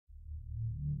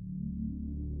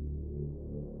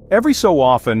Every so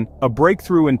often, a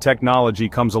breakthrough in technology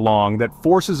comes along that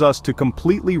forces us to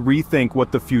completely rethink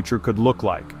what the future could look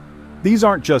like. These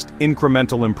aren't just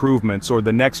incremental improvements or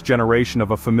the next generation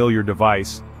of a familiar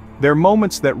device. They're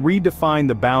moments that redefine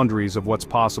the boundaries of what's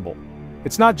possible.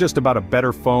 It's not just about a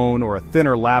better phone or a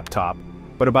thinner laptop,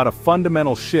 but about a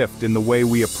fundamental shift in the way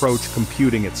we approach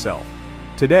computing itself.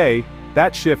 Today,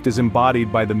 that shift is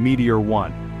embodied by the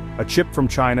Meteor-1, a chip from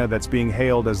China that's being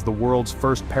hailed as the world's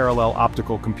first parallel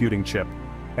optical computing chip,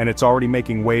 and it's already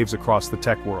making waves across the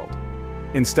tech world.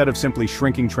 Instead of simply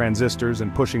shrinking transistors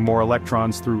and pushing more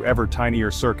electrons through ever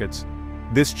tinier circuits,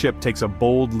 this chip takes a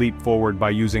bold leap forward by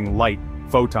using light,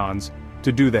 photons,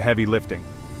 to do the heavy lifting,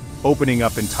 opening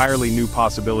up entirely new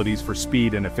possibilities for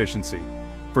speed and efficiency.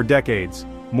 For decades,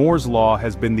 Moore's law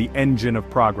has been the engine of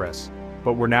progress,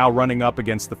 but we're now running up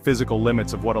against the physical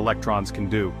limits of what electrons can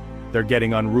do. They're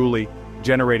getting unruly,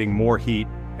 generating more heat,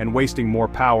 and wasting more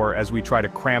power as we try to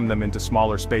cram them into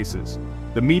smaller spaces.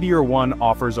 The Meteor-1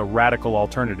 offers a radical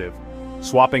alternative,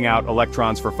 swapping out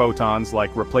electrons for photons,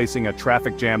 like replacing a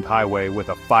traffic-jammed highway with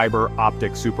a fiber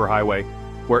optic superhighway,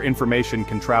 where information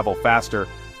can travel faster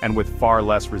and with far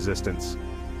less resistance.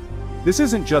 This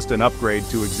isn't just an upgrade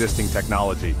to existing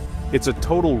technology. It's a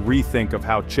total rethink of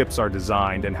how chips are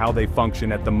designed and how they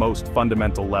function at the most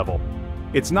fundamental level.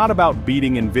 It's not about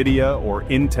beating Nvidia or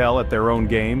Intel at their own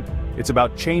game, it's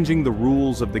about changing the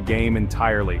rules of the game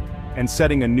entirely, and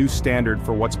setting a new standard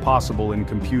for what's possible in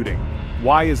computing.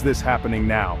 Why is this happening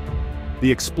now?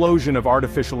 The explosion of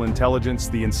artificial intelligence,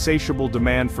 the insatiable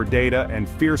demand for data, and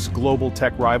fierce global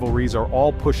tech rivalries are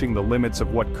all pushing the limits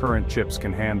of what current chips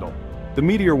can handle. The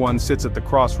Meteor-1 sits at the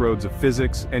crossroads of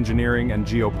physics, engineering, and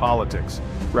geopolitics,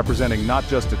 representing not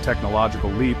just a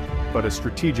technological leap, but a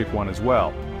strategic one as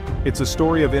well. It's a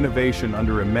story of innovation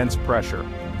under immense pressure,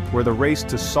 where the race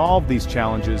to solve these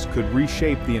challenges could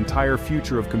reshape the entire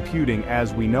future of computing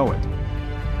as we know it.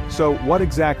 So, what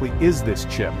exactly is this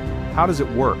chip? How does it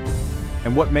work?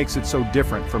 And what makes it so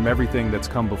different from everything that's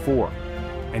come before?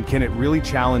 And can it really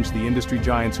challenge the industry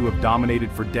giants who have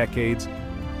dominated for decades?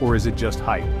 Or is it just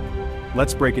hype?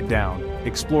 Let's break it down,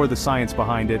 explore the science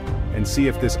behind it, and see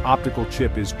if this optical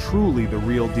chip is truly the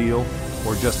real deal,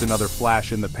 or just another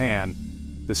flash in the pan.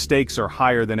 The stakes are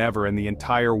higher than ever and the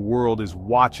entire world is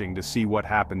watching to see what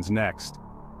happens next.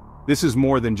 This is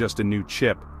more than just a new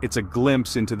chip, it's a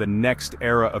glimpse into the next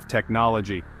era of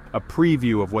technology, a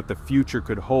preview of what the future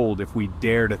could hold if we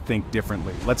dare to think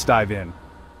differently. Let's dive in.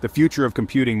 The future of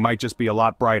computing might just be a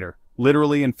lot brighter,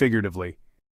 literally and figuratively.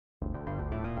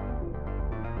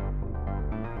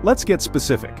 Let's get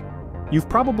specific. You've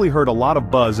probably heard a lot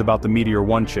of buzz about the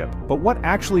Meteor-1 chip, but what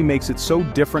actually makes it so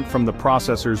different from the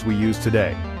processors we use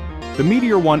today? The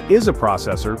Meteor-1 is a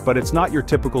processor, but it's not your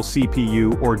typical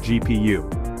CPU or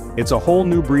GPU. It's a whole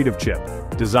new breed of chip,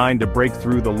 designed to break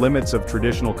through the limits of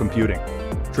traditional computing.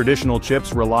 Traditional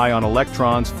chips rely on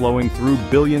electrons flowing through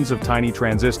billions of tiny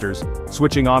transistors,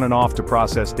 switching on and off to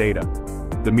process data.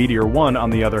 The Meteor-1, on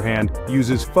the other hand,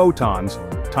 uses photons,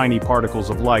 tiny particles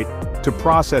of light, to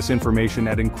process information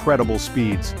at incredible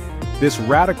speeds. This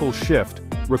radical shift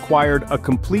required a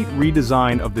complete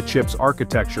redesign of the chip's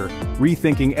architecture,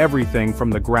 rethinking everything from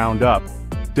the ground up.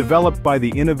 Developed by the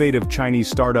innovative Chinese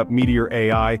startup Meteor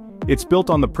AI, it's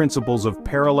built on the principles of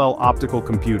parallel optical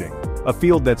computing, a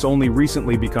field that's only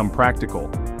recently become practical.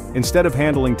 Instead of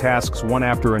handling tasks one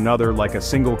after another like a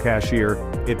single cashier,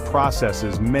 it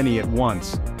processes many at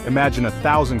once. Imagine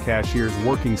 1,000 cashiers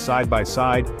working side by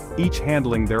side, each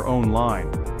handling their own line.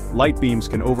 Light beams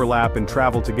can overlap and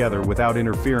travel together without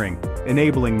interfering,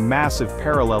 enabling massive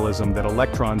parallelism that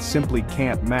electrons simply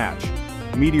can't match.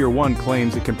 Meteor-1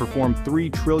 claims it can perform 3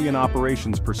 trillion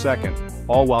operations per second,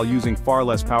 all while using far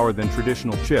less power than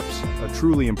traditional chips, a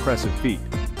truly impressive feat.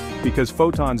 Because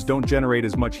photons don't generate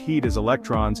as much heat as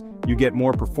electrons, you get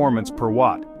more performance per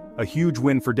watt, a huge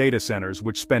win for data centers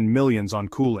which spend millions on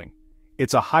cooling.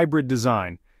 It's a hybrid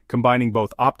design, combining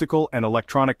both optical and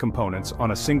electronic components on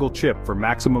a single chip for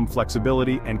maximum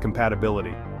flexibility and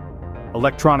compatibility.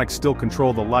 Electronics still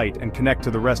control the light and connect to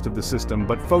the rest of the system,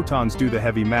 but photons do the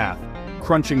heavy math,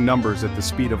 crunching numbers at the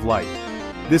speed of light.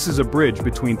 This is a bridge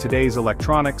between today's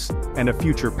electronics and a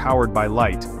future powered by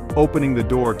light, opening the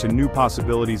door to new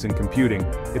possibilities in computing.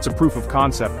 It's a proof of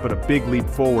concept, but a big leap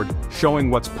forward, showing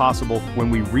what's possible when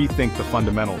we rethink the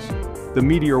fundamentals. The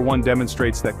Meteor-1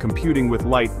 demonstrates that computing with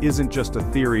light isn't just a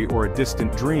theory or a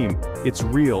distant dream, it's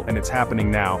real and it's happening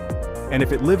now. And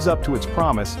if it lives up to its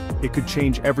promise, it could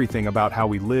change everything about how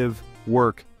we live,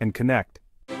 work, and connect.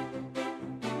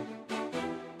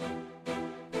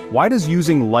 Why does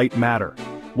using light matter?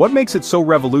 What makes it so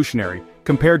revolutionary,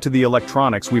 compared to the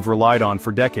electronics we've relied on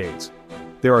for decades?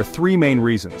 There are three main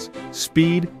reasons: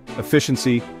 speed,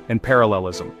 efficiency, and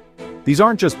parallelism. These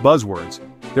aren't just buzzwords,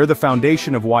 they're the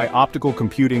foundation of why optical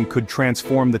computing could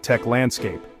transform the tech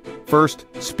landscape. First,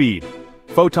 speed.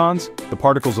 Photons, the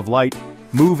particles of light,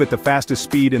 move at the fastest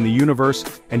speed in the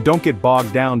universe and don't get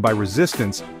bogged down by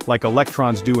resistance like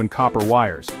electrons do in copper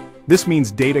wires. This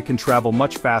means data can travel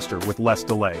much faster with less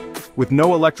delay. With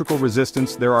no electrical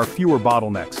resistance, there are fewer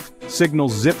bottlenecks.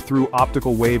 Signals zip through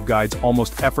optical waveguides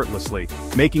almost effortlessly,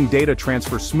 making data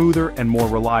transfer smoother and more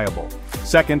reliable.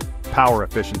 Second, power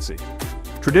efficiency.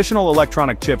 Traditional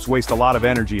electronic chips waste a lot of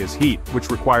energy as heat, which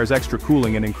requires extra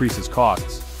cooling and increases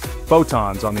costs.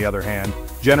 Photons, on the other hand,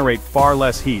 generate far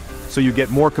less heat, so you get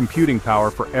more computing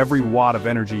power for every watt of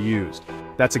energy used.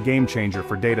 That's a game changer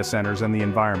for data centers and the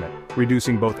environment,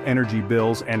 reducing both energy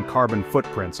bills and carbon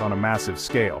footprints on a massive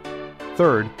scale.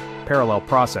 Third, parallel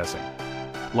processing.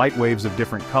 Light waves of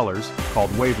different colors, called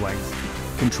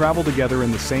wavelengths, can travel together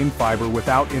in the same fiber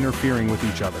without interfering with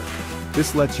each other.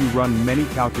 This lets you run many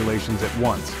calculations at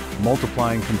once,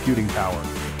 multiplying computing power.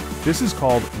 This is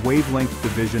called wavelength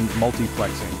division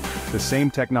multiplexing, the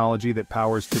same technology that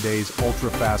powers today's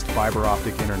ultra-fast fiber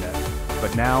optic internet.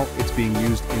 But now, it's being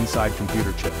used inside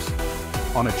computer chips.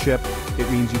 On a chip, it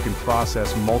means you can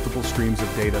process multiple streams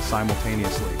of data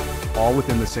simultaneously, all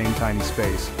within the same tiny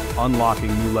space,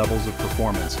 unlocking new levels of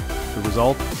performance. The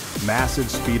result? Massive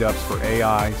speed-ups for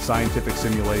AI, scientific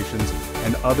simulations,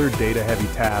 and other data-heavy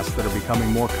tasks that are becoming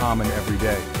more common every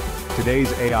day.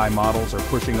 Today's AI models are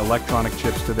pushing electronic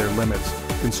chips to their limits,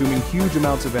 consuming huge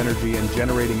amounts of energy and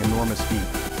generating enormous heat.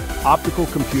 Optical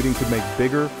computing could make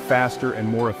bigger, faster, and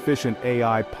more efficient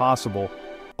AI possible,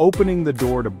 opening the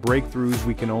door to breakthroughs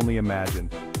we can only imagine.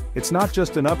 It's not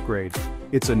just an upgrade,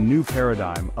 it's a new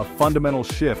paradigm, a fundamental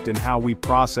shift in how we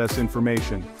process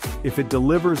information. If it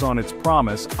delivers on its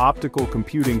promise, optical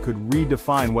computing could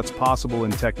redefine what's possible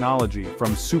in technology, from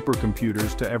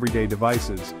supercomputers to everyday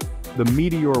devices. The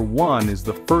Meteor-1 is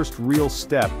the first real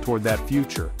step toward that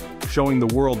future, showing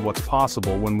the world what's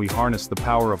possible when we harness the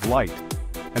power of light.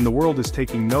 And the world is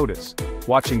taking notice,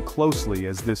 watching closely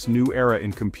as this new era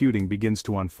in computing begins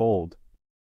to unfold.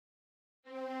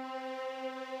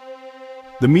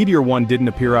 The Meteor-1 didn't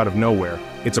appear out of nowhere,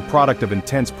 it's a product of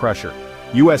intense pressure.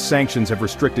 US sanctions have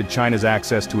restricted China's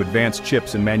access to advanced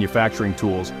chips and manufacturing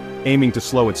tools, aiming to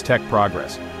slow its tech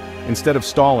progress. Instead of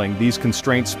stalling, these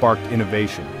constraints sparked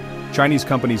innovation. Chinese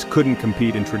companies couldn't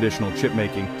compete in traditional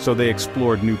chipmaking, so they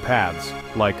explored new paths,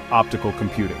 like optical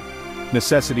computing.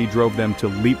 Necessity drove them to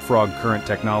leapfrog current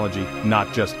technology,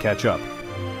 not just catch up.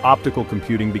 Optical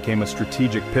computing became a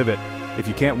strategic pivot. If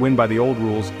you can't win by the old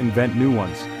rules, invent new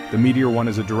ones. The Meteor-1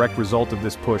 is a direct result of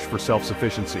this push for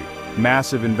self-sufficiency.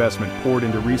 Massive investment poured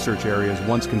into research areas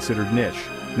once considered niche.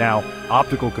 Now,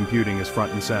 optical computing is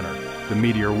front and center. The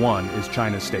Meteor-1 is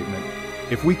China's statement.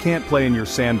 If we can't play in your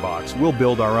sandbox, we'll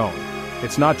build our own.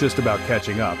 It's not just about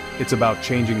catching up, it's about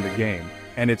changing the game,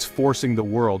 and it's forcing the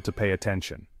world to pay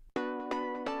attention.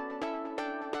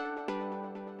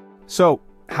 So,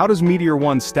 how does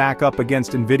Meteor-1 stack up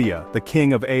against Nvidia, the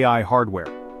king of AI hardware?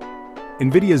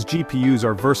 Nvidia's GPUs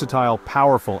are versatile,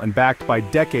 powerful, and backed by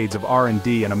decades of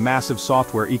R&D and a massive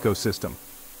software ecosystem.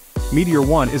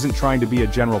 Meteor-1 isn't trying to be a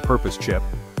general-purpose chip,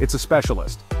 it's a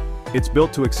specialist. It's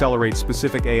built to accelerate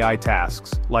specific AI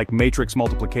tasks, like matrix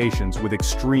multiplications with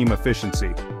extreme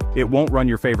efficiency. It won't run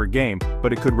your favorite game,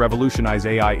 but it could revolutionize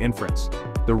AI inference.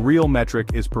 The real metric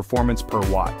is performance per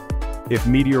watt. If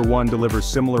Meteor-1 delivers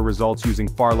similar results using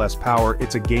far less power,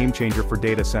 it's a game changer for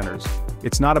data centers.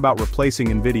 It's not about replacing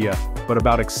Nvidia, but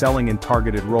about excelling in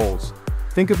targeted roles.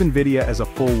 Think of Nvidia as a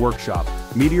full workshop.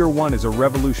 Meteor-1 is a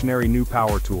revolutionary new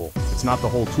power tool. It's not the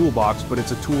whole toolbox, but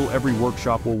it's a tool every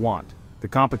workshop will want. The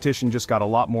competition just got a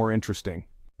lot more interesting.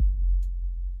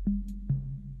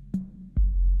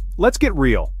 Let's get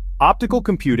real. Optical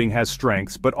computing has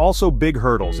strengths, but also big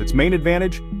hurdles. Its main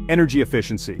advantage? Energy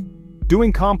efficiency.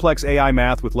 Doing complex AI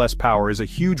math with less power is a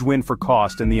huge win for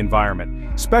cost and the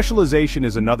environment. Specialization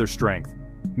is another strength.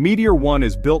 Meteor-1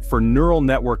 is built for neural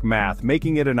network math,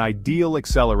 making it an ideal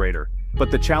accelerator.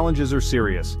 But the challenges are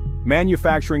serious.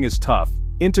 Manufacturing is tough.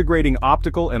 Integrating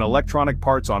optical and electronic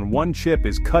parts on one chip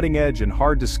is cutting-edge and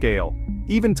hard to scale.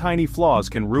 Even tiny flaws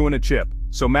can ruin a chip,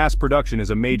 so mass production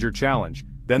is a major challenge.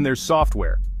 Then there's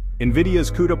software.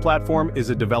 Nvidia's CUDA platform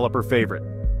is a developer favorite.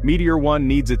 Meteor-1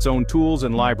 needs its own tools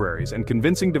and libraries, and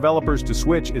convincing developers to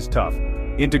switch is tough.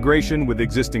 Integration with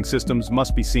existing systems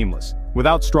must be seamless.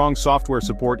 Without strong software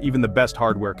support, even the best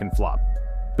hardware can flop.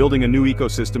 Building a new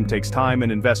ecosystem takes time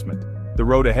and investment. The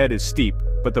road ahead is steep,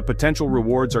 but the potential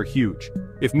rewards are huge.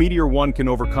 If Meteor-1 can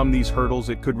overcome these hurdles,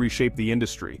 it could reshape the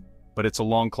industry. But it's a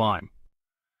long climb.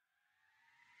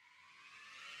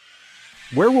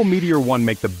 Where will Meteor-1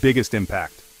 make the biggest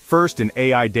impact? First, in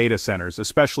AI data centers,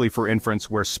 especially for inference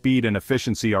where speed and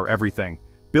efficiency are everything.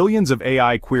 Billions of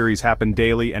AI queries happen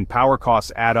daily and power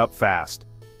costs add up fast.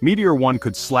 Meteor-1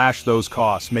 could slash those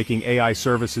costs, making AI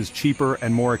services cheaper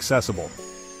and more accessible.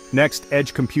 Next,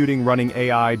 edge computing running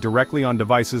AI directly on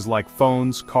devices like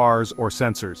phones, cars, or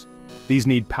sensors. These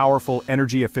need powerful,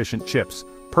 energy-efficient chips,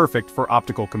 perfect for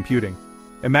optical computing.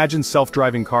 Imagine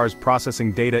self-driving cars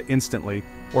processing data instantly,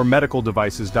 or medical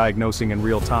devices diagnosing in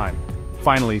real time.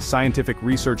 Finally, scientific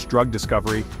research, drug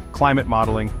discovery, climate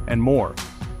modeling, and more.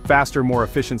 Faster, more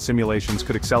efficient simulations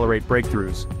could accelerate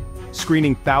breakthroughs.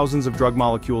 Screening thousands of drug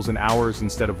molecules in hours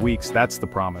instead of weeks, that's the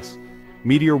promise.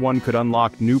 Meteor-1 could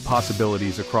unlock new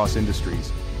possibilities across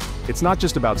industries. It's not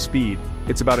just about speed,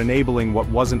 it's about enabling what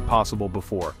wasn't possible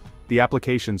before. The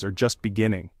applications are just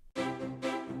beginning.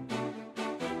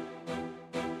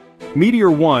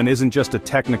 Meteor-1 isn't just a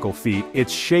technical feat,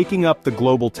 it's shaking up the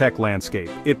global tech landscape.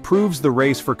 It proves the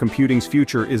race for computing's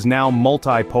future is now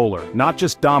multipolar, not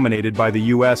just dominated by the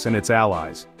US and its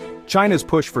allies. China's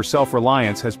push for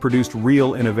self-reliance has produced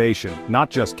real innovation, not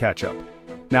just catch-up.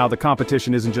 Now, the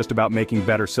competition isn't just about making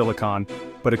better silicon,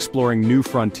 but exploring new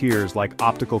frontiers like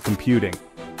optical computing.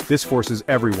 This forces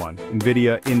everyone,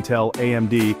 Nvidia, Intel,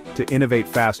 AMD, to innovate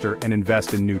faster and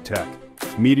invest in new tech.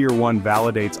 Meteor-1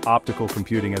 validates optical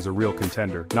computing as a real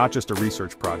contender, not just a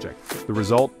research project. The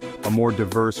result? A more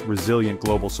diverse, resilient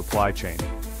global supply chain.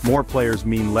 More players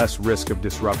mean less risk of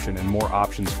disruption and more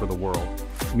options for the world.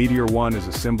 Meteor-1 is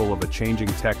a symbol of a changing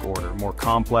tech order, more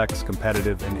complex,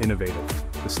 competitive, and innovative.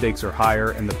 The stakes are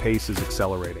higher and the pace is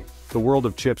accelerating. The world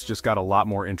of chips just got a lot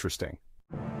more interesting.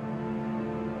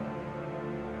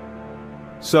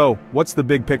 So, what's the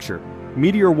big picture?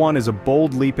 Meteor-1 is a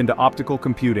bold leap into optical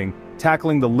computing,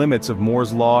 tackling the limits of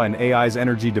Moore's law and AI's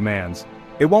energy demands.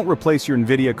 It won't replace your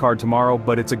Nvidia card tomorrow,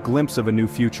 but it's a glimpse of a new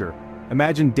future.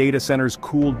 Imagine data centers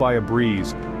cooled by a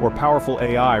breeze, or powerful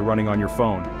AI running on your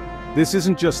phone. This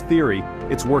isn't just theory,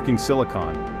 it's working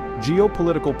silicon.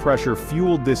 Geopolitical pressure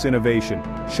fueled this innovation,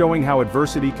 showing how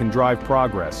adversity can drive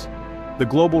progress. The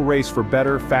global race for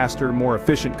better, faster, more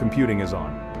efficient computing is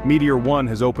on. Meteor-1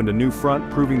 has opened a new front,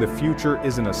 proving the future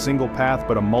isn't a single path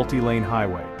but a multi-lane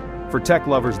highway. For tech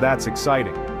lovers, that's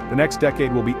exciting. The next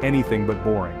decade will be anything but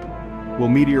boring. Will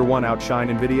Meteor-1 outshine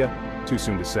Nvidia? Too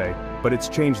soon to say, but it's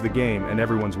changed the game and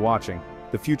everyone's watching.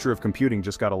 The future of computing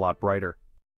just got a lot brighter.